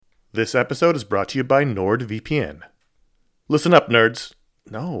This episode is brought to you by NordVPN. Listen up, nerds.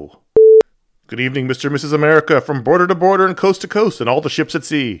 No. Good evening, Mr. and Mrs. America, from border to border and coast to coast and all the ships at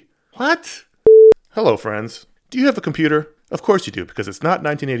sea. What? Hello, friends. Do you have a computer? Of course you do, because it's not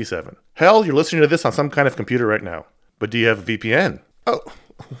 1987. Hell, you're listening to this on some kind of computer right now. But do you have a VPN? Oh,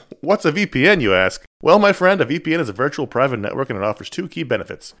 what's a VPN, you ask? Well, my friend, a VPN is a virtual private network and it offers two key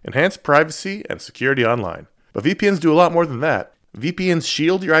benefits: enhanced privacy and security online. But VPNs do a lot more than that. VPNs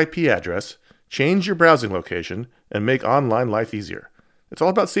shield your IP address, change your browsing location, and make online life easier. It's all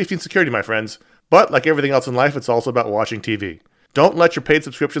about safety and security, my friends. But like everything else in life, it's also about watching TV. Don't let your paid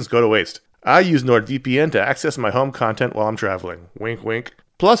subscriptions go to waste. I use NordVPN to access my home content while I'm traveling. Wink, wink.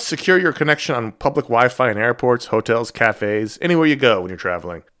 Plus, secure your connection on public Wi-Fi in airports, hotels, cafes, anywhere you go when you're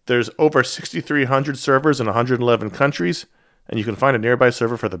traveling. There's over 6,300 servers in 111 countries, and you can find a nearby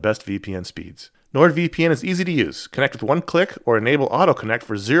server for the best VPN speeds. NordVPN is easy to use. Connect with one click or enable auto-connect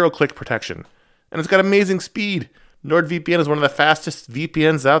for zero-click protection. And it's got amazing speed. NordVPN is one of the fastest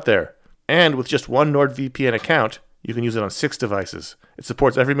VPNs out there. And with just one NordVPN account, you can use it on 6 devices. It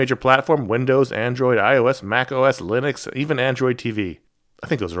supports every major platform: Windows, Android, iOS, macOS, Linux, even Android TV. I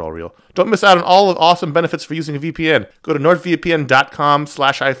think those are all real. Don't miss out on all the awesome benefits for using a VPN. Go to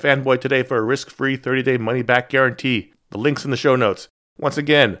nordvpn.com/iFanboy today for a risk-free 30-day money-back guarantee. The link's in the show notes. Once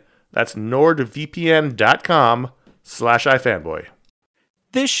again, that's nordvpn.com/iFanboy.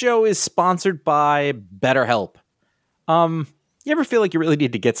 This show is sponsored by BetterHelp. You ever feel like you really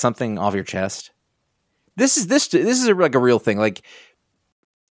need to get something off your chest? This is like a real thing. Like,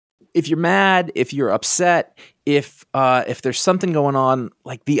 if you're mad, if you're upset, if there's something going on,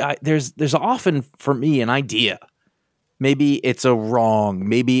 like there's often for me an idea. Maybe it's a wrong,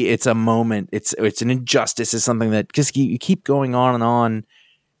 maybe it's a moment, it's an injustice, it's something that just you keep going on and on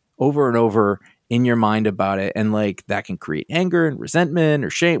over and over in your mind about it, and like that can create anger and resentment or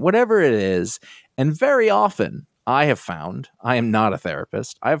shame, whatever it is. And very often I have found, I am not a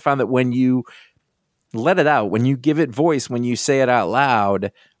therapist, I have found that when you let it out, when you give it voice, when you say it out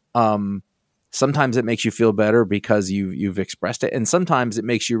loud, sometimes it makes you feel better because you've expressed it, and sometimes it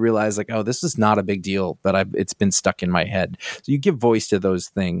makes you realize like, oh, this is not a big deal, but it's been stuck in my head. So you give voice to those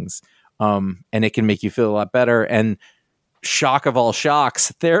things, and it can make you feel a lot better. And shock of all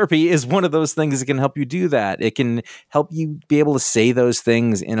shocks, therapy is one of those things that can help you do that. It can help you be able to say those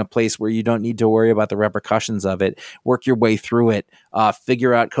things in a place where you don't need to worry about the repercussions of it, work your way through it,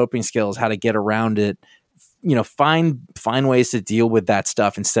 figure out coping skills, how to get around it, find ways to deal with that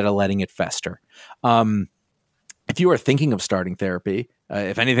stuff instead of letting it fester. If you are thinking of starting therapy,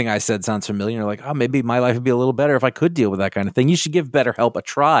 if anything I said sounds familiar, you're like, oh, maybe my life would be a little better if I could deal with that kind of thing, you should give BetterHelp a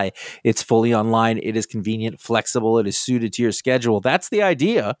try. It's fully online. It is convenient, flexible. It is suited to your schedule. That's the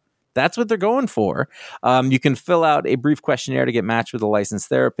idea. That's what they're going for. You can fill out a brief questionnaire to get matched with a licensed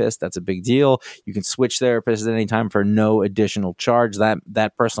therapist. That's a big deal. You can switch therapists at any time for no additional charge.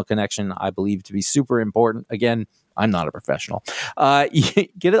 That personal connection, I believe, to be super important. Again, I'm not a professional.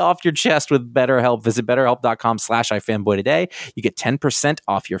 Get it off your chest with BetterHelp. Visit BetterHelp.com/iFanboy today. You get 10%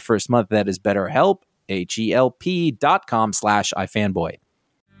 off your first month. That is BetterHelp, HELP.com/iFanboy.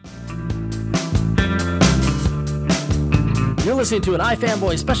 You're listening to an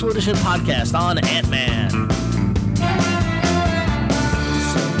iFanboy Special Edition podcast on Ant-Man.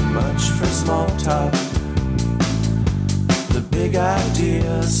 So much for small talk. The big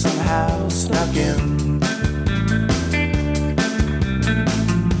idea somehow snuck in.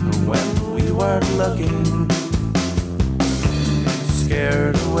 When we weren't looking,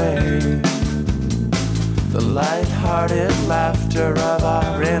 scared away the light-hearted laughter of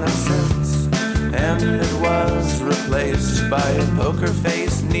our innocence. And it was replaced by a poker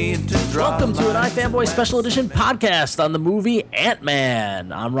face need to draw. Welcome to an iFanboy Special Edition podcast on the movie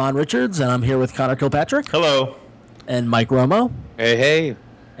Ant-Man. I'm Ron Richards, and I'm here with Conor Kilpatrick. Hello. And Mike Romo. Hey, hey.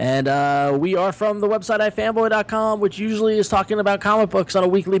 And we are from the website iFanboy.com, which usually is talking about comic books on a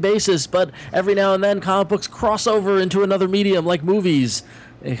weekly basis, but every now and then comic books cross over into another medium like movies.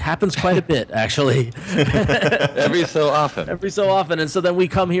 It happens quite a bit, actually. Every so often. And so then we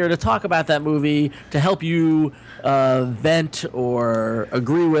come here to talk about that movie to help you vent or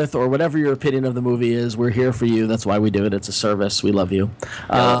agree with or whatever your opinion of the movie is. We're here for you. That's why we do it. It's a service. We love you.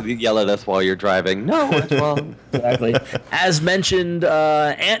 Yell at us while you're driving. No, it's wrong. Exactly. As mentioned,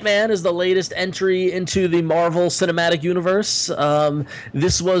 Ant-Man is the latest entry into the Marvel Cinematic Universe.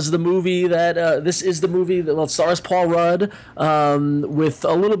 This is the movie that stars Paul Rudd with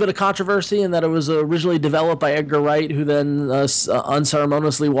a little bit of controversy in that it was originally developed by Edgar Wright, who then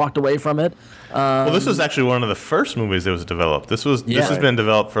unceremoniously walked away from it. Well, this was actually one of the first movies that was developed. This has been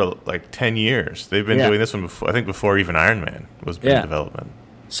developed for like 10 years. They've been doing this one before, I think before even Iron Man was in development.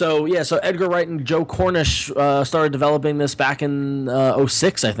 So Edgar Wright and Joe Cornish started developing this back in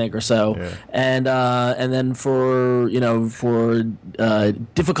 06, I think, or so, and then for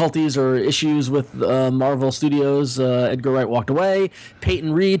difficulties or issues with Marvel Studios, Edgar Wright walked away.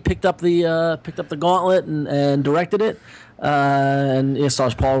 Peyton Reed picked up the gauntlet and directed it, and it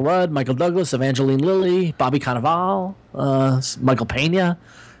stars Paul Rudd, Michael Douglas, Evangeline Lilly, Bobby Cannavale, Michael Pena.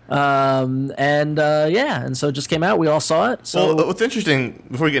 And so it just came out. We all saw it. So well, what's interesting,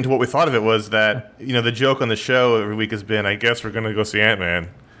 before we get into what we thought of it, was that, the joke on the show every week has been, I guess we're going to go see Ant-Man.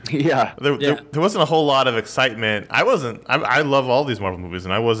 Yeah. There wasn't a whole lot of excitement. I love all these Marvel movies,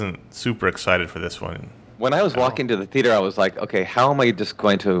 and I wasn't super excited for this one. When I was walking to the theater, I was like, okay, how am I just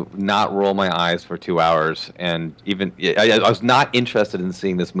going to not roll my eyes for 2 hours? And even I was not interested in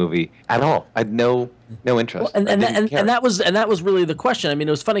seeing this movie at all. I had no interest. Well, and that was really the question. I mean,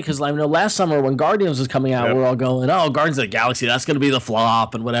 it was funny because last summer when Guardians was coming out, we're all going, "Oh, Guardians of the Galaxy, that's going to be the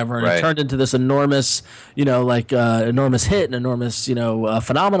flop and whatever." And it turned into this enormous, enormous hit, an enormous,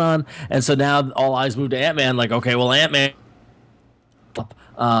 phenomenon. And so now all eyes moved to Ant-Man. Like, okay, well, Ant-Man.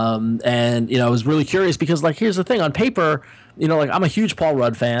 I was really curious because, here's the thing: on paper, I'm a huge Paul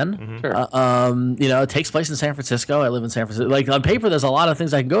Rudd fan. Sure. It takes place in San Francisco. I live in San Francisco. On paper, there's a lot of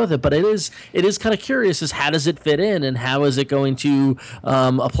things I can go with it, but it is kind of curious is how does it fit in and how is it going to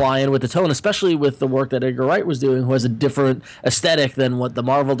apply in with the tone, especially with the work that Edgar Wright was doing, who has a different aesthetic than what the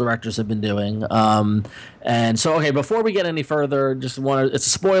Marvel directors have been doing. And so, okay, before we get any further, it's a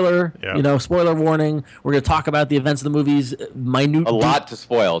spoiler, spoiler warning. We're going to talk about the events of the movies, a lot to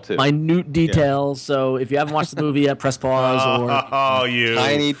spoil, too. Minute details. Yeah. So if you haven't watched the movie yet, press pause. You.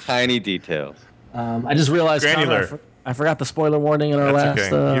 Tiny details. I just realized, Granular. I forgot the spoiler warning in our last. Okay.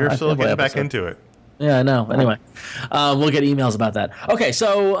 You're still getting back into it. Yeah, I know. Anyway, we'll get emails about that. Okay,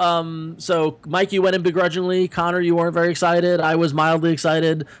 so Mike, you went in begrudgingly. Connor, you weren't very excited. I was mildly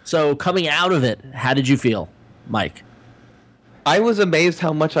excited. So coming out of it, how did you feel, Mike? I was amazed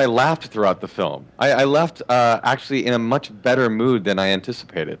how much I laughed throughout the film. I left actually in a much better mood than I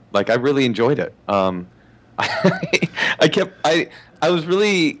anticipated. I really enjoyed it. I was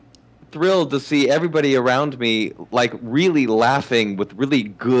really thrilled to see everybody around me really laughing with really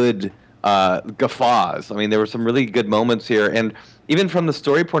good guffaws. I mean, there were some really good moments here, and even from the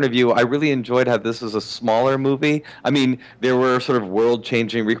story point of view, I really enjoyed how this is a smaller movie. I mean, there were sort of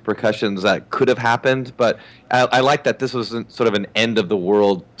world-changing repercussions that could have happened, but I like that this wasn't sort of an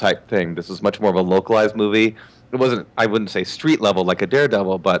end-of-the-world type thing. This is much more of a localized movie. It wasn't, I wouldn't say street level like a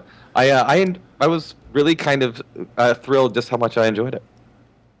Daredevil, but I was really kind of thrilled just how much I enjoyed it.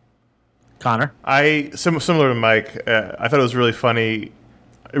 Connor? Similar to Mike, I thought it was really funny,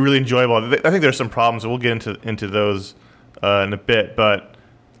 really enjoyable. I think there's some problems, and we'll get into those in a bit, but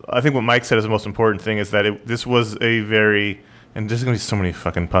I think what Mike said is the most important thing is that this was a very, and there's going to be so many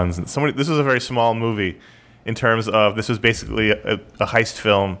fucking puns, this was a very small movie in terms of this was basically a heist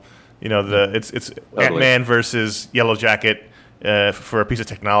film. It's totally. Ant-Man versus Yellow Jacket for a piece of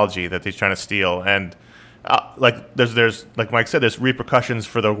technology that he's trying to steal, and there's like Mike said, there's repercussions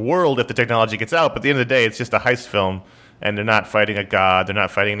for the world if the technology gets out, but at the end of the day, it's just a heist film, and they're not fighting a god, they're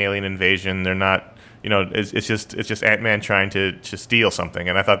not fighting an alien invasion, they're not, it's just Ant-Man trying to steal something,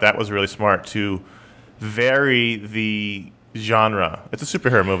 and I thought that was really smart to vary the genre. It's a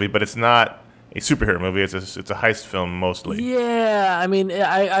superhero movie, but it's not a superhero movie. It's a heist film mostly. Yeah, I mean,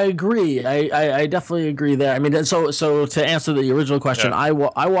 I agree. I definitely agree there. I mean, so to answer the original question, I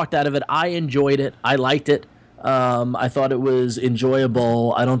walked out of it. I enjoyed it. I liked it. I thought it was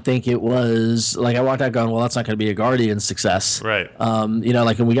enjoyable. I don't think it was I walked out going, well, that's not going to be a Guardians success, right? And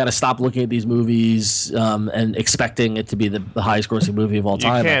we got to stop looking at these movies and expecting it to be the highest grossing movie of all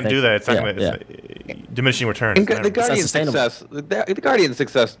time. You can't do that. It's not going to diminishing returns. And the Guardians success, the Guardians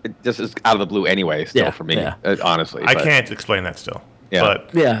success, it just is out of the blue anyway. Still for me, honestly, I can't explain that still.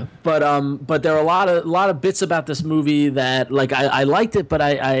 Yeah. But there are a lot of bits about this movie that I liked it, but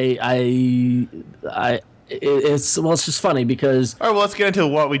it's just funny because. All right, well, let's get into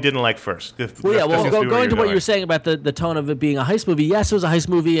what we didn't like first. Going to what you were saying about the tone of it being a heist movie. Yes, it was a heist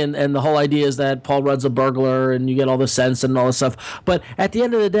movie, and the whole idea is that Paul Rudd's a burglar, and you get all the sense and all this stuff. But at the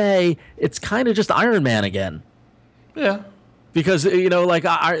end of the day, it's kind of just Iron Man again. Yeah. Because it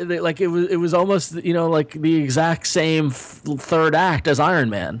was almost the exact same third act as Iron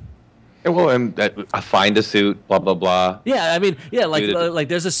Man. Well, and find a suit, blah blah blah. Yeah, I mean,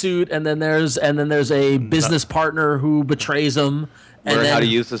 there's a suit, and then there's a business partner who betrays him. Learn how to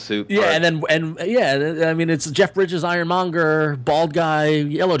use the suit. Yeah, I mean, it's Jeff Bridges, Ironmonger, bald guy,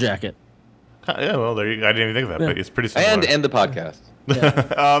 Yellow Jacket. Yeah, well, there you, I didn't even think of that, but it's pretty similar. And the podcast.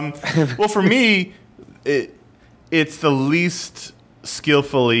 Yeah. Well, for me, it's the least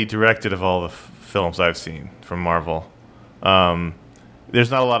skillfully directed of all the films I've seen from Marvel.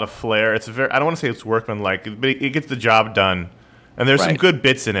 There's not a lot of flair. It's I don't want to say it's workmanlike, but it gets the job done. And there's some good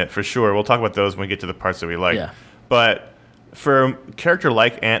bits in it for sure. We'll talk about those when we get to the parts that we like. Yeah. But for a character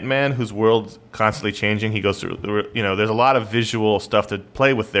like Ant-Man, whose world's constantly changing, he goes through, there's a lot of visual stuff to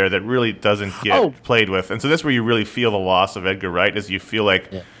play with there that really doesn't get played with. And so that's where you really feel the loss of Edgar Wright, is you feel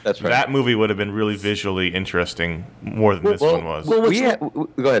like that movie would have been really visually interesting more than this one was. Go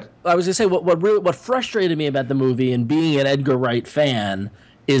ahead. I was going to say, what frustrated me about the movie and being an Edgar Wright fan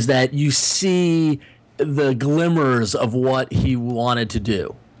is that you see the glimmers of what he wanted to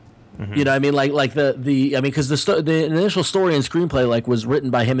do. Mm-hmm. You know what I mean? Like because the initial story and screenplay was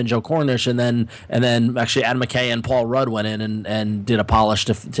written by him and Joe Cornish, and then actually Adam McKay and Paul Rudd went in and did a polish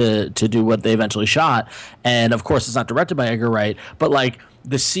to do what they eventually shot. And of course, it's not directed by Edgar Wright, but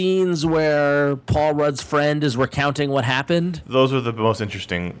the scenes where Paul Rudd's friend is recounting what happened, those are the most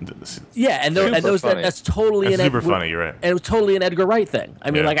interesting. Yeah, and that's totally super funny. You're right. And it was totally an Edgar Wright thing.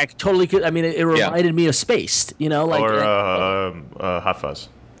 I mean, I totally could. I mean, it reminded me of Spaced. Or Hot Fuzz.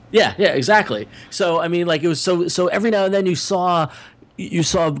 Yeah, exactly. So I mean, it was so every now and then you saw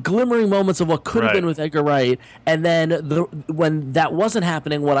glimmering moments of what could have been with Edgar Wright, and then when that wasn't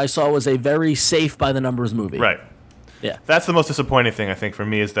happening, what I saw was a very safe by the numbers movie. Right. Yeah. That's the most disappointing thing I think for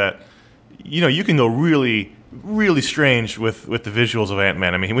me, is that you can go really, really strange with the visuals of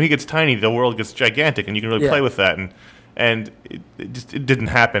Ant-Man. I mean, when he gets tiny, the world gets gigantic, and you can really play with that, and it didn't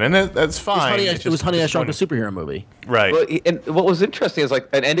happen, and that's fine. It was Honey, I Shrunk the Superhero movie. Right. Well, and what was interesting is and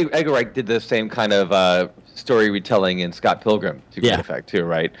Edgar Wright did the same kind of story retelling in Scott Pilgrim to great effect too,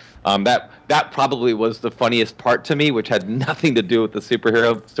 right? That probably was the funniest part to me, which had nothing to do with the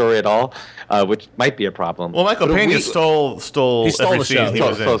superhero story at all, which might be a problem. Well, Michael Pena stole every scene he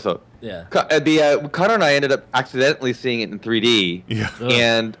was in. Yeah. Connor and I ended up accidentally seeing it in 3D. Yeah.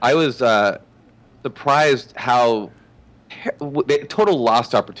 And I was surprised how total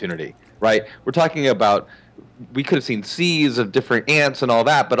lost opportunity, right? We're talking about, we could have seen seas of different ants and all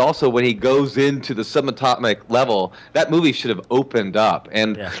that, but also when he goes into the subatomic level, that movie should have opened up.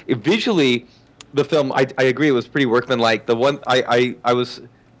 And visually, the film, I agree, it was pretty workmanlike. The one I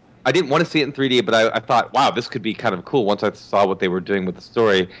didn't want to see it in 3D, but I thought, wow, this could be kind of cool once I saw what they were doing with the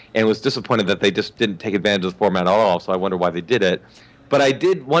story, and was disappointed that they just didn't take advantage of the format at all. So I wonder why they did it. But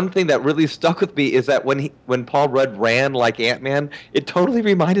one thing that really stuck with me is that when Paul Rudd ran like Ant-Man, it totally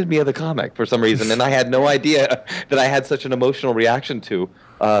reminded me of the comic for some reason, and I had no idea that I had such an emotional reaction to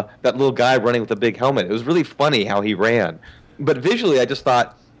that little guy running with a big helmet. It was really funny how he ran, but visually, I just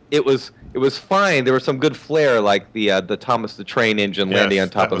thought it was fine. There was some good flair, like the Thomas the Train engine landing on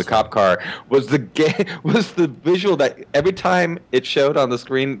top of the cop car. Was the visual that every time it showed on the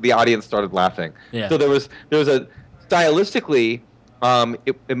screen, the audience started laughing. Yeah. So there was a stylistically.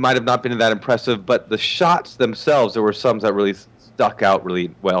 It might have not been that impressive, but the shots themselves, there were some that really stuck out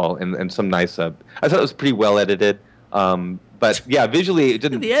really well, and some nice. I thought it was pretty well edited. But yeah, visually it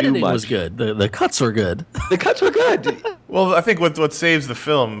didn't. The editing do much. was good. The cuts were good. The cuts were good. Well, I think what saves the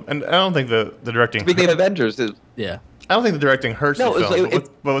film, and I don't think the directing. Speaking of Avengers, I don't think the directing hurts the film.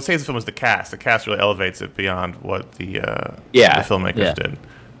 But what saves the film is the cast. The cast really elevates it beyond what the filmmakers did.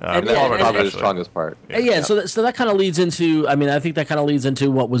 That's probably the strongest part. So that kind of leads into. I mean, I think that kind of leads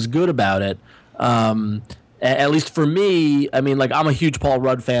into what was good about it. At least for me, I mean, I'm a huge Paul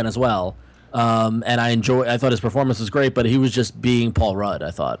Rudd fan as well, and I thought his performance was great, but he was just being Paul Rudd.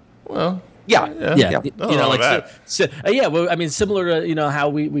 I thought. Well. Yeah. Well, I mean, similar to how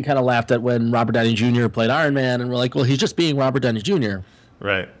we kind of laughed at when Robert Downey Jr. played Iron Man, and we're like, well, he's just being Robert Downey Jr.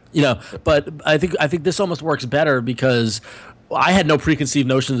 Right. But I think this almost works better because I had no preconceived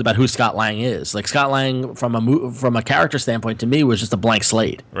notions about who Scott Lang is. Scott Lang, from a character standpoint, to me was just a blank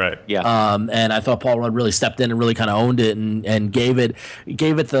slate. Right. Yeah. And I thought Paul Rudd really stepped in and really kind of owned it and gave it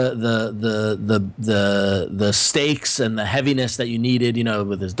the stakes and the heaviness that you needed.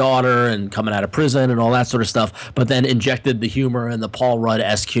 With his daughter and coming out of prison and all that sort of stuff. But then injected the humor and the Paul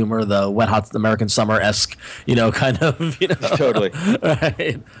Rudd-esque humor, the Wet Hot American Summer-esque, kind of. Totally.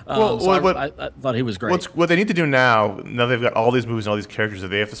 Right. I thought he was great. What they need to do now they've got all these movies and all these characters, that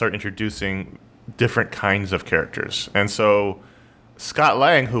they have to start introducing different kinds of characters. And so Scott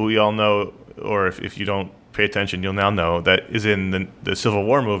Lang, who we all know, or if you don't pay attention, you'll now know, that is in the Civil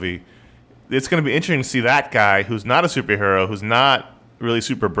War movie. It's going to be interesting to see that guy, who's not a superhero, who's not really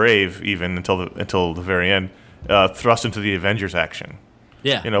super brave even until the very end, thrust into the Avengers action.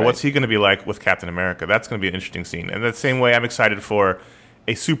 Yeah. What's he going to be like with Captain America? That's going to be an interesting scene. And the same way I'm excited for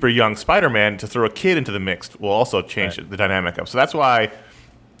a super young Spider-Man to throw a kid into the mix will also change the dynamic up. So that's why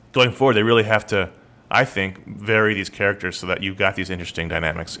going forward they really have to I think, vary these characters so that you've got these interesting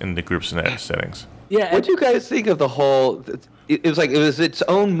dynamics in the groups and settings. Yeah. What do you guys think of the whole? It was its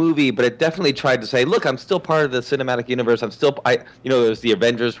own movie, but it definitely tried to say, "Look, I'm still part of the cinematic universe. I'm still, there was the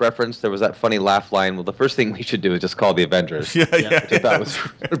Avengers reference. There was that funny laugh line. Well, the first thing we should do is just call the Avengers." Yeah. Which I thought was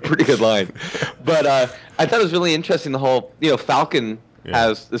a pretty good line. But I thought it was really interesting. The whole, Falcon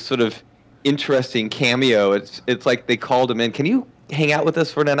has this sort of interesting cameo. It's like they called him in. Can you hang out with us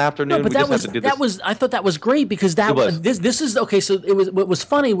for an afternoon? No, but I thought that was great because this is okay. So it was what was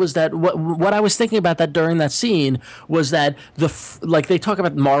funny was that what I was thinking about that during that scene was that they talk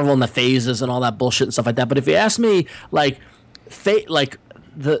about Marvel and the phases and all that bullshit and stuff like that. But if you ask me,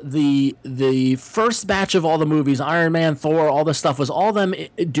 the first batch of all the movies, Iron Man, Thor, all this stuff was all them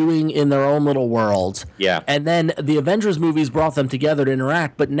doing in their own little world. Yeah. And then the Avengers movies brought them together to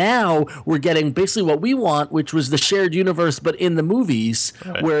interact. But now we're getting basically what we want, which was the shared universe, but in the movies.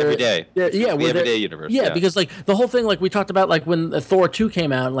 Right. Where Every day. Yeah, the everyday universe. Yeah, because the whole thing, we talked about, when Thor 2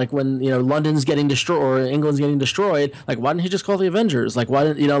 came out, when London's getting destroyed or England's getting destroyed, why didn't he just call the Avengers? Why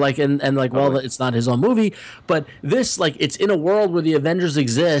didn't well, it's not his own movie, but this it's in a world where the Avengers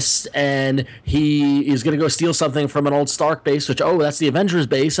exist, and he is going to go steal something from an old Stark base, which that's the Avengers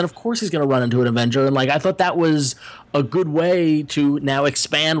base, and of course he's going to run into an Avenger, and I thought that was a good way to now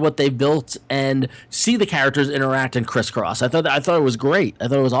expand what they've built and see the characters interact and crisscross. I thought it was great. I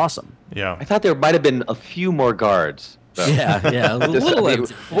thought it was awesome. Yeah. I thought there might have been a few more guards. So. Yeah, a little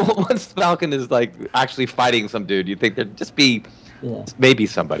empty. Once Falcon is actually fighting some dude, you think there'd just be maybe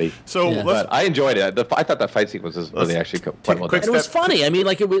somebody. So but I enjoyed it. I thought that fight sequence was really actually quite well done. And it was funny. I mean,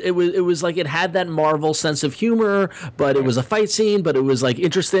 it was it had that Marvel sense of humor, but it was a fight scene, but it was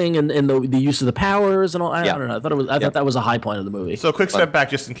interesting in the use of the powers and all. I don't know. I thought that was a high point of the movie. So quick step back,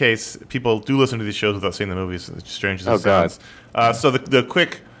 just in case people do listen to these shows without seeing the movies, as strange as it sounds. So the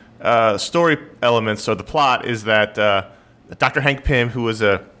quick story elements or the plot is that Dr. Hank Pym, who was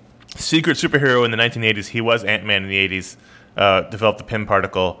a secret superhero in the 1980s, he was Ant-Man in the 80s, developed the Pym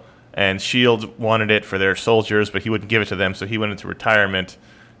particle, and S.H.I.E.L.D. wanted it for their soldiers, but he wouldn't give it to them, so he went into retirement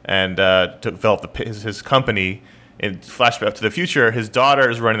and developed his company. In flashback to the future, his daughter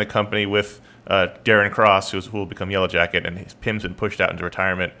is running the company with Darren Cross, who will become Yellow Jacket, and Pym's been pushed out into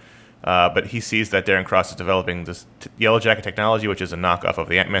retirement. But he sees that Darren Cross is developing this Yellow Jacket technology, which is a knockoff of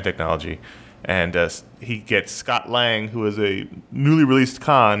the Ant-Man technology. And he gets Scott Lang, who is a newly released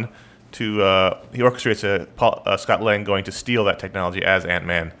con, he orchestrates Scott Lang going to steal that technology as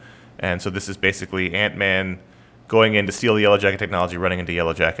Ant-Man. And so this is basically Ant-Man going in to steal the Yellow Jacket technology, running into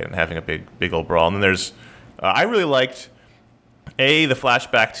Yellow Jacket, and having a big old brawl. And then there's... I really liked, the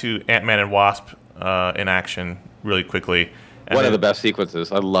flashback to Ant-Man and Wasp in action really quickly. And One of the best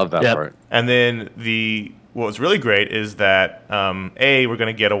sequences. I love that part. And then what was really great is that, A, we're going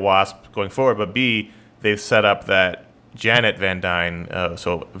to get a Wasp going forward, but B, they've set up that Janet Van Dyne,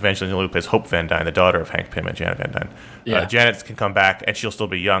 so Evangeline Lilly plays Hope Van Dyne, the daughter of Hank Pym and Janet Van Dyne. Yeah. Janet can come back, and she'll still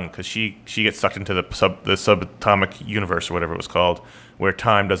be young, because she gets sucked into the subatomic universe, or whatever it was called, where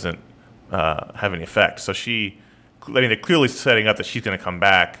time doesn't have any effect. So they're clearly setting up that she's going to come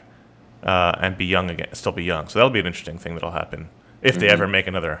back and be young again, still be young. So that'll be an interesting thing that'll happen if they ever make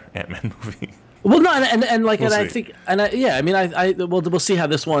another Ant-Man movie. Well, no, and We'll I see. think, we'll see how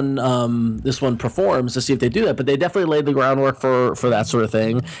this one performs to see if they do that. But they definitely laid the groundwork for that sort of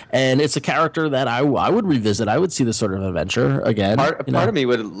thing, and it's a character that I would revisit. I would see this sort of adventure again. Part of me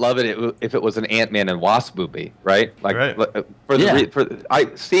would love it if it was an Ant-Man and Wasp movie, right?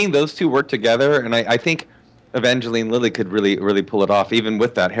 Seeing those two work together, and I think Evangeline Lilly could really pull it off, even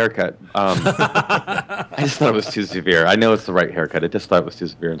with that haircut. I just thought it was too severe. I know it's the right haircut. I just thought it was too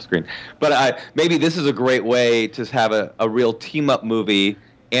severe on screen. But maybe this is a great way to have a real team-up movie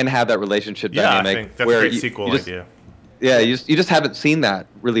and have that relationship dynamic. I think that's where a great sequel idea. Yeah, you just haven't seen that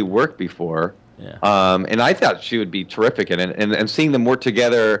really work before. Yeah. And I thought she would be terrific in it. And seeing them work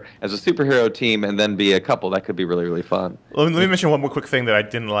together as a superhero team and then be a couple, that could be really, really fun. Let me mention one more quick thing that I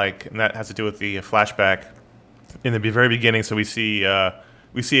didn't like, and that has to do with the flashback. In the very beginning, so we see a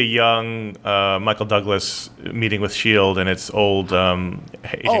young Michael Douglas meeting with S.H.I.E.L.D., and it's old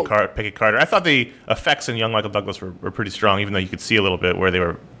Peggy Carter. I thought the effects in young Michael Douglas were pretty strong, even though you could see a little bit where they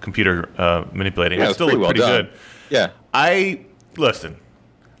were computer manipulating. Yeah, it still looked pretty good. Yeah. I love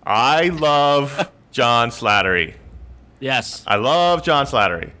John Slattery. Yes. I love John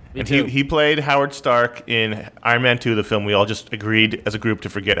Slattery. Me And too. he played Howard Stark in Iron Man 2, the film we all just agreed as a group to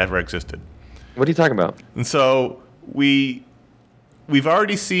forget ever existed. What are you talking about? And so we've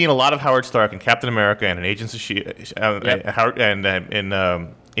already seen a lot of Howard Stark in Captain America and in Agents of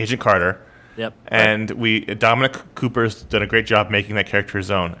Agent Carter. Yep. And Dominic Cooper's done a great job making that character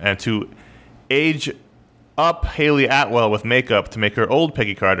his own. And to age up Haley Atwell with makeup to make her old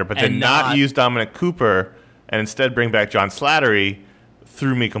Peggy Carter, but then not use Dominic Cooper and instead bring back John Slattery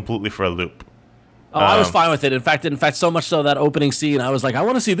threw me completely for a loop. Oh, I was fine with it. In fact, so much so that opening scene, I was like, I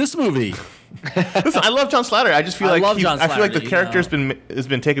want to see this movie. Listen, I love John Slattery. I just feel like I feel like the character has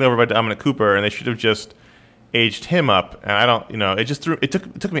been taken over by Dominic Cooper, and they should have just aged him up. And I don't, it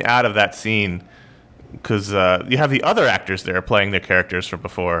took me out of that scene because you have the other actors there playing their characters from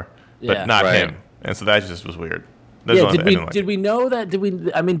before, but not him, and so that just was weird. Did we know that? Did we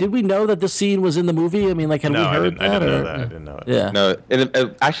know that this scene was in the movie? I mean, like, had we heard that? I didn't know that. I didn't know it. Yeah. No,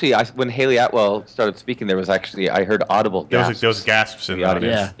 and actually, when Haley Atwell started speaking, I heard audible gasps. There was gasps in the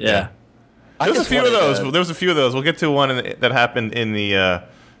audience. Yeah. There was a few of those. There was a few of those. We'll get to one that happened in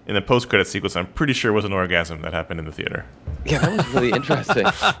the post-credit sequence. I'm pretty sure it was an orgasm that happened in the theater. Yeah, that was really interesting.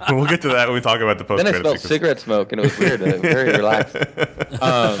 We'll get to that when we talk about the post-credit sequence. Then I smelled cigarette smoke, and it was weird. Very relaxed.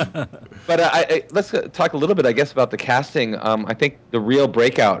 But let's talk a little bit, I guess, about the casting. I think the real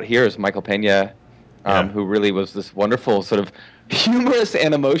breakout here is Michael Pena, who really was this wonderful sort of humorous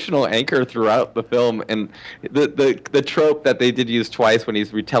and emotional anchor throughout the film. And the trope that they did use twice when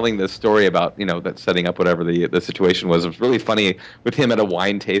he's retelling this story about, that setting up whatever the situation was really funny with him at a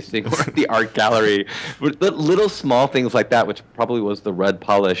wine tasting or at the art gallery. Little small things like that, which probably was the red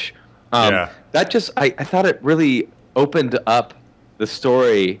polish. That just, I thought it really opened up the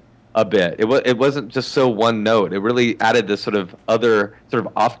story a bit. It wasn't just so one note. It really added this sort of other sort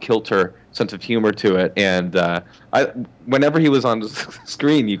of off-kilter sense of humor to it. And whenever he was on the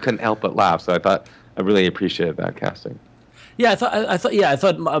screen, you couldn't help but laugh. So I really appreciated that casting. Yeah, I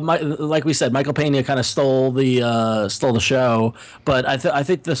thought, like we said, Michael Pena kind of stole the show, but I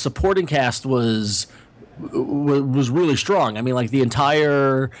think the supporting cast was really strong. I mean, like the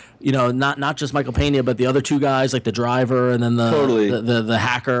entire, not just Michael Pena, but the other two guys, like the driver and then the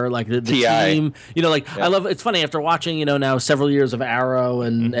hacker, like the team. I love. It's funny after watching, now several years of Arrow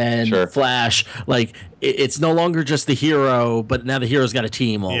and Flash, like it's no longer just the hero, but now the hero's got a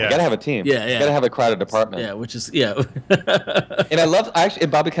team. You gotta have a team. Yeah. You gotta have a crowded department. Yeah, which is And I love actually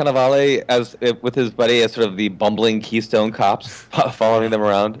Bobby Cannavale with his buddy as sort of the bumbling Keystone cops following them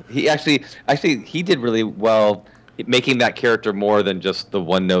around. He did really well making that character more than just the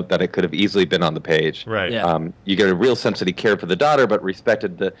one note that it could have easily been on the page. Right. Yeah. You get a real sense that he cared for the daughter, but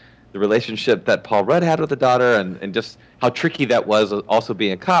respected the relationship that Paul Rudd had with the daughter, and just how tricky that was, also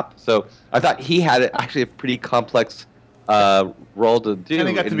being a cop. So I thought he had actually a pretty complex role to do. And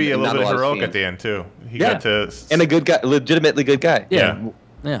he got to be a little bit heroic at the end too. He got to, and a good guy, legitimately good guy. Yeah.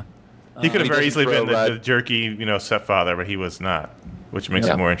 He could have very easily been the jerky, stepfather, but he was not, which makes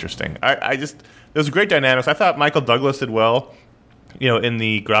it more interesting. There was great dynamics. I thought Michael Douglas did well, in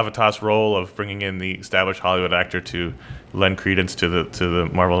the gravitas role of bringing in the established Hollywood actor to lend credence to the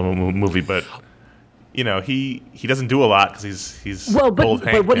Marvel movie, but he doesn't do a lot because he's old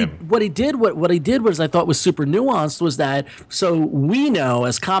Hank Pym. What he did was I thought was super nuanced was that so we know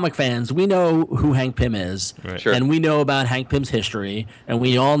as comic fans we know who Hank Pym is, right. And we know about Hank Pym's history, and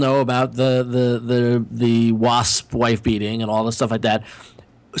we all know about the Wasp wife beating and all the stuff like that.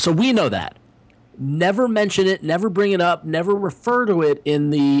 So we know that. Never mention it, never bring it up, never refer to it in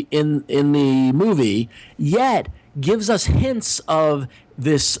the movie. Yet gives us hints of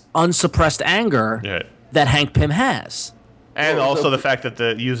this unsuppressed anger that Hank Pym has, and also the fact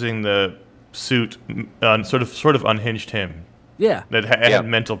that using the suit sort of unhinged him. Yeah, that had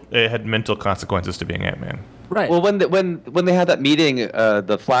mental consequences to being Ant-Man. Right. Well, when they had that meeting,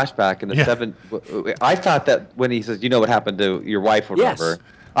 the flashback in the 7, I thought that when he says, what happened to your wife or whatever,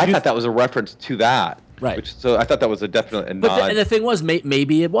 I thought that was a reference to that. Right. So I thought that was a definite nod. But the thing was,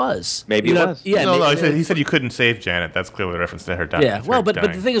 maybe it was. Maybe it was. Yeah. No, he said you couldn't save Janet. That's clearly a reference to her dying. Yeah. Well, but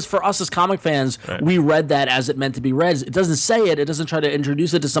the thing is, for us as comic fans, we read that as it meant to be read. It doesn't say it. It doesn't try to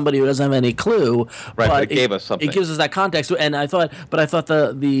introduce it to somebody who doesn't have any clue. Right. But it gave us something. It gives us that context. And I thought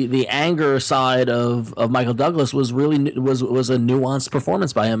the anger side of Michael Douglas was really was a nuanced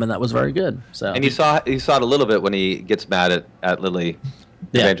performance by him, and that was very good. So. And you saw it a little bit when he gets mad at Lily,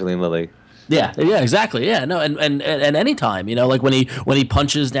 Evangeline Lilly. Yeah, exactly. Yeah, no, and any time, like when he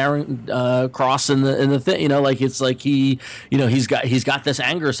punches Darren Cross in the thing, like it's like he's got this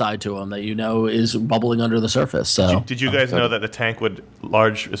anger side to him that is bubbling under the surface. So did you guys know that the tank would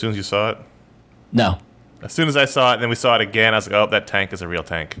large as soon as you saw it? No. As soon as I saw it, and then we saw it again, I was like, "Oh, that tank is a real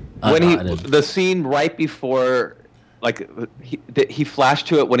tank." When the scene right before, like he flashed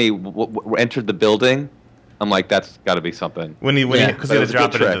to it when he entered the building. I'm like, that's got to be something. Because he had to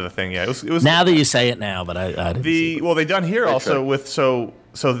drop it into the thing. Yeah, it was. Now that you say it now, but I didn't see it. Well, they done here also with so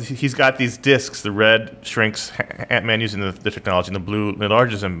he's got these discs. The red shrinks Ant-Man using the technology, and the blue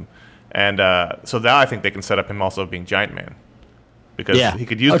enlarges him. And so now I think they can set up him also being Giant Man, because he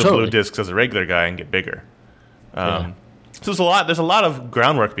could use the totally. blue discs as a regular guy and get bigger. So there's a lot of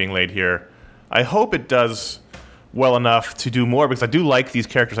groundwork being laid here. I hope it does well enough to do more, because I do like these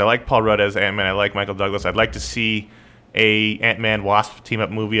characters. I like Paul Rudd as Ant-Man. I like Michael Douglas. I'd like to see a Ant-Man Wasp team-up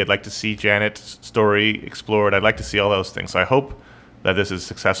movie. I'd like to see Janet's story explored. I'd like to see all those things. So I hope that this is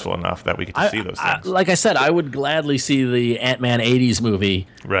successful enough that we get to see those things. Like I said, I would gladly see the Ant-Man '80s movie,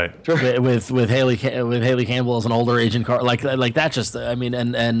 Right. with Haley Campbell as an older Agent Carter, like that. Just I mean,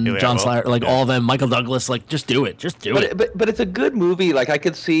 and John Slyer, like all of them, Michael Douglas, like just do it. But it's a good movie. Like I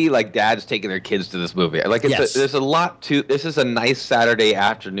could see like dads taking their kids to this movie. Like there's a lot to. This is a nice Saturday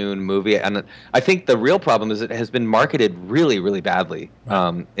afternoon movie, and I think the real problem is it has been marketed really, really badly.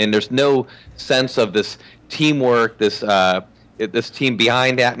 And there's no sense of this teamwork. This team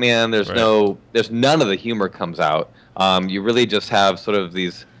behind Ant-Man, there's none of the humor comes out. You really just have sort of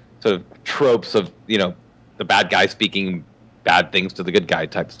these sort of tropes of, the bad guy speaking bad things to the good guy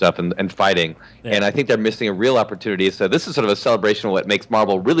type stuff and fighting. Yeah. And I think they're missing a real opportunity. So this is sort of a celebration of what makes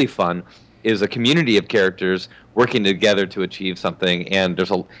Marvel really fun, is a community of characters working together to achieve something. And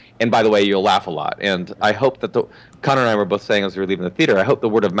by the way, you'll laugh a lot. And I hope that Connor and I were both saying as we were leaving the theater, I hope the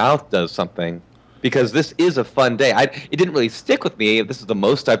word of mouth does something. Because this is a fun day. It didn't really stick with me. This is the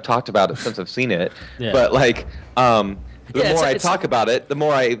most I've talked about it since I've seen it. Yeah. But the more I talk about it, the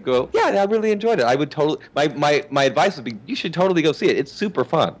more I go, yeah, I really enjoyed it. I would totally. My advice would be, you should totally go see it. It's super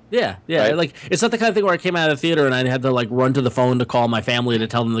fun. Yeah. Right? Like it's not the kind of thing where I came out of the theater and I had to like run to the phone to call my family to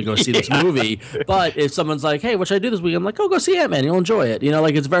tell them to go see this movie. But if someone's like, hey, what should I do this week? I'm like, go see Ant-Man. You'll enjoy it.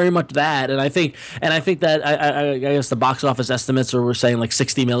 Like it's very much that. And I think that I guess the box office estimates we're saying like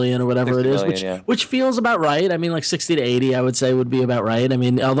 60 million or whatever it is, which feels about right. I mean, like 60 to 80, I would say would be about right. I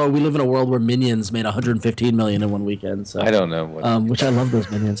mean, although we live in a world where Minions made 115 million in one weekend. So I don't know. Which I love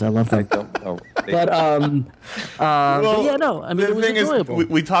those Minions. I love them. I don't know. But yeah, no. I mean, it was enjoyable.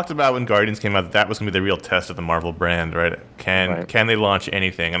 We talked about when Guardians came out that was going to be the real test of the Marvel brand, right? Can they launch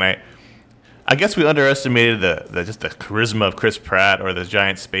anything? And I guess we underestimated the charisma of Chris Pratt or the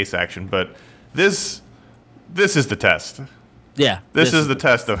giant space action, but this is the test. Yeah, this is the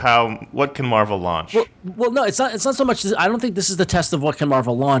test of what can Marvel launch. Well, no, it's not so much. I don't think this is the test of what can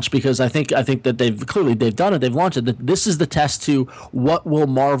Marvel launch, because I think that they've done it. They've launched it. This is the test to what will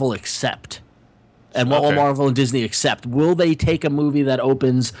Marvel accept, and what will Marvel and Disney accept. Will they take a movie that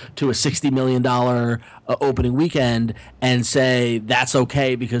opens to a $60 million opening weekend and say that's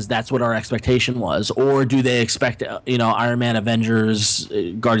okay because that's what our expectation was, or do they expect Iron Man, Avengers,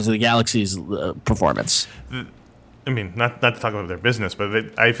 Guardians of the Galaxy's performance? I mean, not to talk about their business,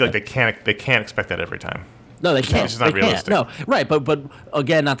 but I feel like they can't expect that every time. No, they can't. It's just not realistic. No, right. But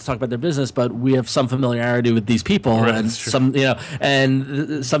again, not to talk about their business, but we have some familiarity with these people, and some,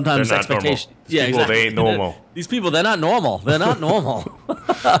 and sometimes expectations. Yeah, exactly. They ain't normal. These people, they're not normal. They're not normal.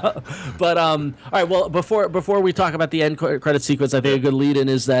 But all right. Well, before we talk about the end credit sequence, I think a good lead-in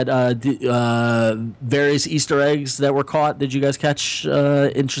is that various Easter eggs that were caught. Did you guys catch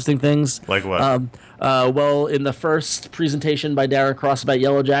interesting things? Like what? Well, in the first presentation by Darren Cross about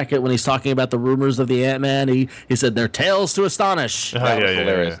Yellow Jacket, when he's talking about the rumors of the Ant-Man, he said they're tales to astonish. That was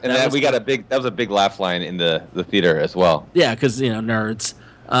hilarious. And that was a big laugh line in the theater as well. Yeah, because nerds.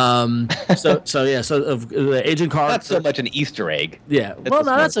 So of the Agent Carter. Not so much an Easter egg. Yeah. Well,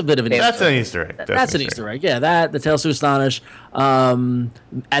 no, that's a bit of an Easter egg. That's an Easter egg. That's an Easter egg. Yeah, the Tales to Astonish.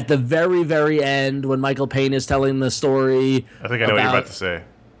 At the very, very end, when Michael Payne is telling the story. I think I know what you're about to say.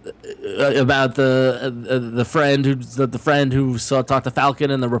 About the friend who talked to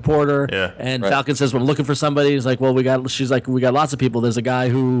Falcon and the reporter, and Falcon says, "Well, I'm looking for somebody." He's like, "Well, she's like, we got lots of people. There's a guy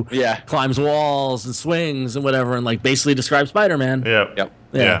who climbs walls and swings and whatever, and like basically describes Spider-Man." Yep.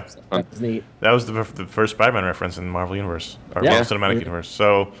 Yeah. So that's neat. That was the first Spider-Man reference in the Marvel Universe, or Marvel Cinematic Universe.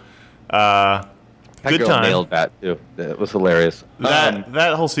 So, good girl time. Nailed that too. It was hilarious.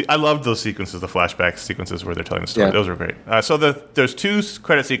 That whole I loved those sequences, the flashback sequences where they're telling the story. Those were great. So there's two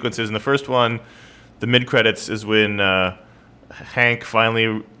credit sequences, and the first one, the mid credits, is when Hank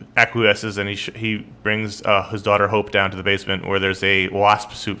finally acquiesces and he brings his daughter Hope down to the basement where there's a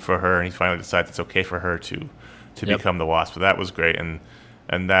Wasp suit for her, and he finally decides it's okay for her to become the Wasp. So that was great, and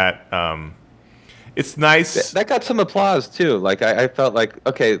that it's nice. That got some applause too. Like I felt like,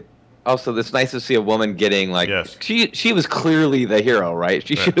 okay. Also, it's nice to see a woman getting she was clearly the hero, right?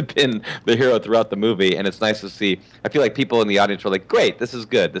 She should have been the hero throughout the movie, and it's nice to see. I feel like people in the audience were like, "Great, this is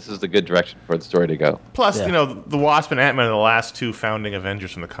good. This is the good direction for the story to go." Plus, the Wasp and Ant-Man are the last two founding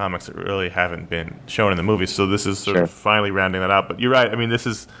Avengers from the comics that really haven't been shown in the movies, so this is sort of finally rounding that out. But you're right. I mean, this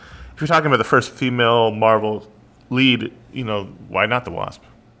is if you're talking about the first female Marvel lead, why not the Wasp?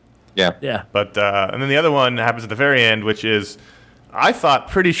 Yeah. Yeah. But and then the other one happens at the very end, which is, I thought,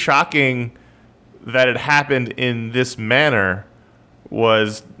 pretty shocking that it happened in this manner.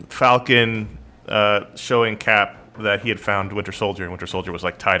 Was Falcon showing Cap that he had found Winter Soldier, and Winter Soldier was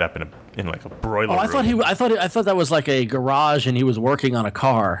like tied up in like a broiler Oh, I room. thought that was like a garage, and he was working on a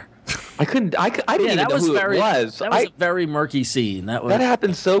car. I didn't even know who it was. That was a very murky scene. That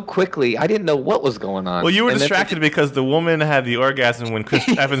happened so quickly. I didn't know what was going on. Well, you were And distracted because the woman had the orgasm when Chris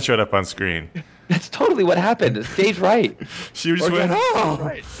Evans showed up on screen. That's totally what happened. Stage right. She just went, Oh,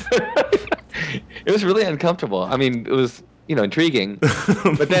 right. It was really uncomfortable. I mean, it was intriguing,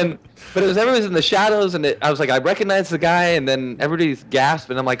 but it was everyone's in the shadows, and I was like, I recognize the guy, and then everybody's gasped,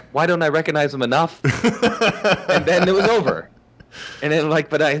 and I'm like, why don't I recognize him enough? And then it was over. And then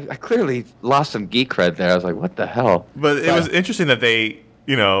but I clearly lost some geek cred there. I was like, what the hell? But it was interesting that they,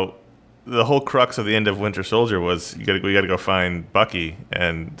 the whole crux of the end of Winter Soldier was we got to go find Bucky,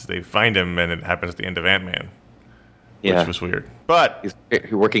 and they find him, and it happens at the end of Ant-Man, which was weird. But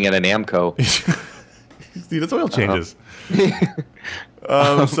he's working at an Amco. See, that's oil changes.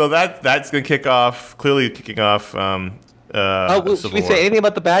 So that's going to kicking off. Should we say anything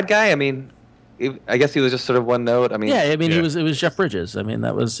about the bad guy? I mean, I guess he was just sort of one note. I mean, it was Jeff Bridges. I mean,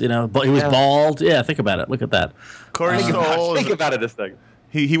 that was but he was bald. Yeah, think about it. Look at that. Corey Stoll. Think about it a second.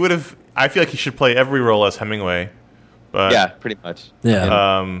 He would have. I feel like he should play every role as Hemingway. But yeah, pretty much.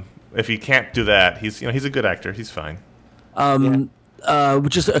 Yeah. If he can't do that, he's a good actor. He's fine.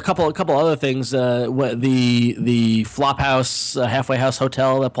 Just a couple other things. The Flophouse Halfway House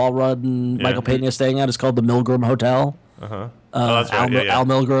Hotel that Paul Rudd and Michael Pena are staying at is called the Milgram Hotel. That's right. Al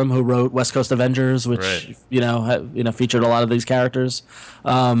Milgram, who wrote West Coast Avengers, which featured a lot of these characters.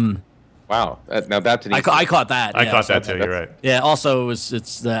 Wow. Now that's an I caught that. I caught that too. You're right. Yeah. Also,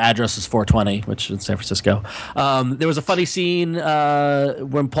 it's the address is 420, which is in San Francisco. There was a funny scene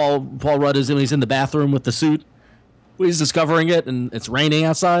when Paul Rudd he's in the bathroom with the suit. He's discovering it, and it's raining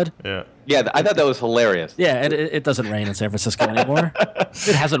outside. Yeah, I thought that was hilarious. Yeah, and it doesn't rain in San Francisco anymore.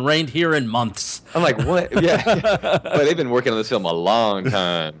 It hasn't rained here in months. I'm like, what? Yeah, but they've been working on this film a long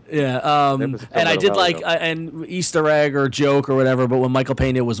time. Yeah, and I did an Easter egg or joke or whatever. But when Michael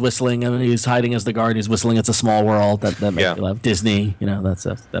Pena was whistling and he's hiding as the guard, he's whistling "It's a Small World." That made me laugh. Disney,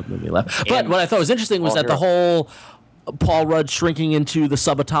 that made me laugh. But what I thought was interesting was that the whole Paul Rudd shrinking into the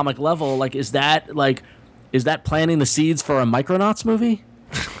subatomic level, is that planting the seeds for a Micronauts movie?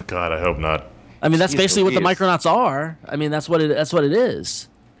 God, I hope not. I mean, that's basically what the Micronauts are. I mean, that's what it is.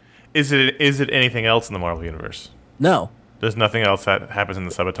 Is it anything else in the Marvel universe? No. There's nothing else that happens in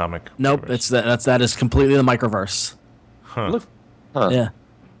the subatomic. Nope. universe. That is completely the microverse. Huh. Yeah.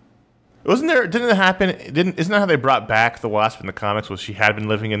 Isn't that how they brought back the Wasp in the comics? Was she had been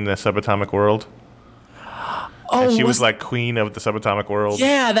living in the subatomic world? Oh, and she was like queen of the subatomic world.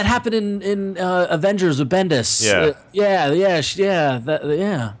 Yeah, that happened in Avengers with Bendis.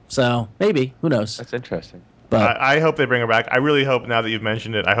 Yeah. So maybe, who knows? That's interesting. But I hope they bring her back. I really hope, now that you've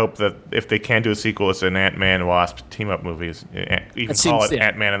mentioned it, I hope that if they can do a sequel, it's an Ant-Man Wasp team up movie. Call it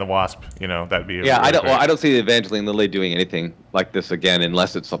Ant-Man and the Wasp. That'd be I don't see Evangeline Lilly doing anything like this again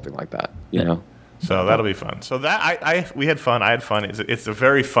unless it's something like that. You know. So that'll be fun. So that we had fun. I had fun. It's a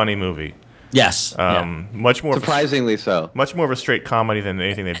very funny movie. Yes. Much more surprisingly so. Much more of a straight comedy than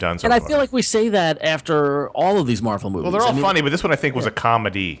anything they've done so far. And I feel like we say that after all of these Marvel movies. Well, they're all funny, but this one I think was a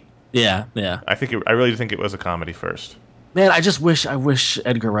comedy. Yeah. I really think it was a comedy first. Man, I wish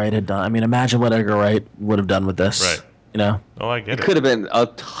Edgar Wright had done. I mean, imagine what Edgar Wright would have done with this. Right. Oh, I get it. It could have been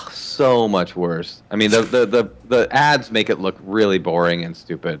so much worse. I mean, the ads make it look really boring and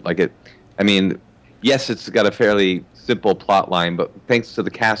stupid. I mean, yes, it's got a fairly simple plot line, but thanks to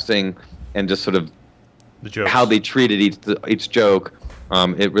the casting and just sort of how they treated each joke,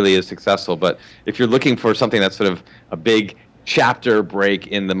 it really is successful. But if you're looking for something that's sort of a big chapter break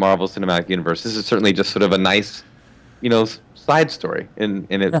in the Marvel Cinematic Universe, this is certainly just sort of a nice, side story, and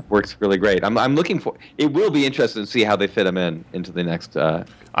it works really great. I'm looking for. It will be interesting to see how they fit them into the next. I'm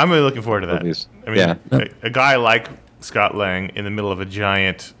really looking forward to that. Movies. I mean, a guy like Scott Lang in the middle of a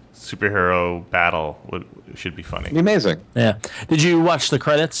giant superhero battle should be funny. Amazing. Yeah. Did you watch the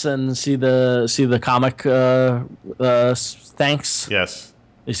credits and see the comic thanks? Yes.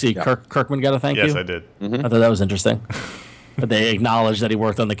 You see Kirkman got a thank you? Yes, I did. Mm-hmm. I thought that was interesting. But they acknowledged that he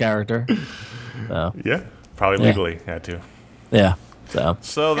worked on the character. So. Yeah. Probably legally had to. Yeah.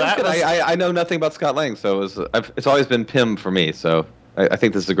 So that was, I know nothing about Scott Lang, so it's always been Pym for me. So I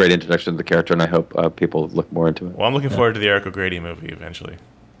think this is a great introduction to the character, and I hope people look more into it. Well, I'm looking forward to the Eric O'Grady movie eventually.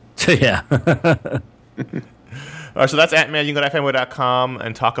 Yeah. All right, so that's Ant-Man. You can go to iFanboy.com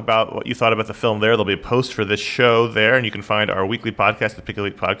and talk about what you thought about the film there. There'll be a post for this show there, and you can find our weekly podcast, the Pick a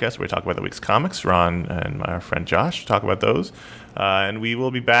Week Podcast, where we talk about the week's comics. Ron and our friend Josh talk about those. And we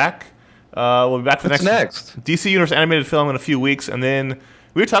will be back. We'll be back for the next DC Universe animated film in a few weeks, and then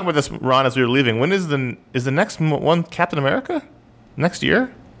we were talking about this, Ron, as we were leaving. When is the next one Captain America? Next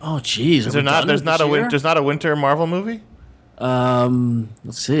year? Oh, jeez. Is there not? There's not a winter Marvel movie.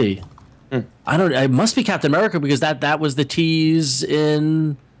 Let's see. I don't. It must be Captain America because that was the tease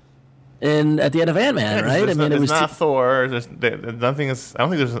in at the end of Ant-Man, right? I mean, it was not Thor. Nothing is. I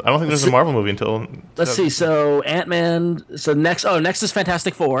don't think there's a Marvel movie until. Let's see. So Ant-Man. So next is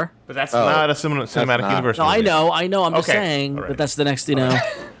Fantastic Four. But that's not a cinematic universe. No, movie. I know. I'm just saying that that's the next.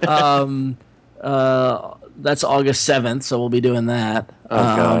 That's August 7th, so we'll be doing that. Oh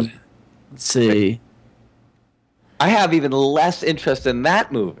God. Let's see. I have even less interest in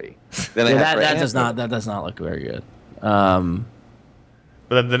that movie than I have. That does not look very good. But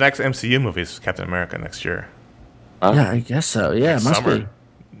the next MCU movie is Captain America next year. Yeah, I guess so. Yeah, it must summer. be.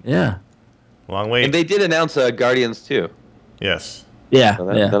 Yeah. Long wait. And they did announce Guardians too. Yes. Yeah. So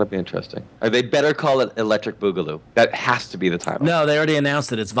that'll be interesting. They better call it Electric Boogaloo. That has to be the title. No, they already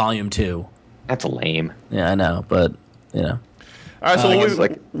announced it. It's Volume 2. That's lame. Yeah, I know, but All right, so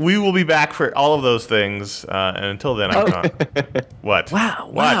we will be back for all of those things, and until then, I'm Con. What?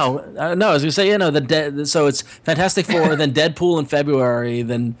 Wow. No, I was gonna say, so it's Fantastic Four, then Deadpool in February,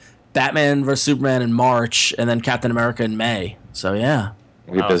 then Batman vs Superman in March, and then Captain America in May. So yeah,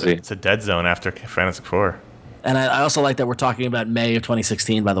 we're busy. It's a dead zone after Fantastic Four. And I also like that we're talking about May of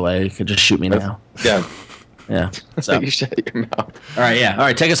 2016. By the way, you could just shoot me now. Yeah. Yeah. So you shut your mouth. All right. Yeah. All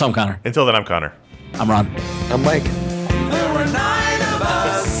right. Take us home, Connor. Until then, I'm Connor. I'm Ron. I'm Mike. There were 9 of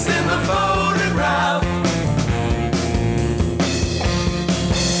us in the photograph.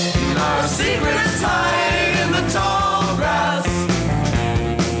 Our secrets hide in the tall grass.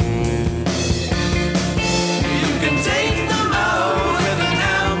 You can take them out with an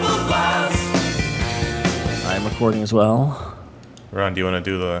ample blast. I'm recording as well. Ron, do you want to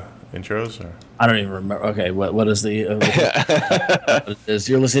do the intros? Or? I don't even remember. Okay, what is the? What is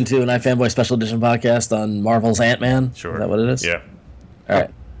you're listening to an iFanboy Special Edition podcast on Marvel's Ant-Man? Sure. Is that what it is? Yeah. All right.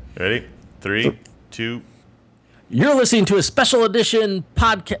 Ready? 3, 2. You're listening to a special edition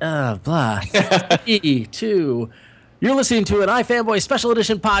podcast. 3, 2. You're listening to an iFanboy Special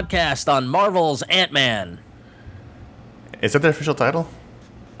Edition podcast on Marvel's Ant-Man. Is that their official title?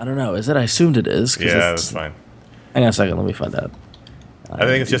 I don't know. Is it? I assumed it is. Yeah, that's fine. Hang on a second. Let me find out. I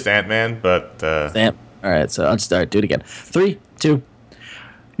think it's just Ant-Man, but... All right, so I'll start. Do it again. 3, 2.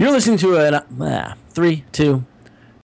 You're listening to an... 3, 2.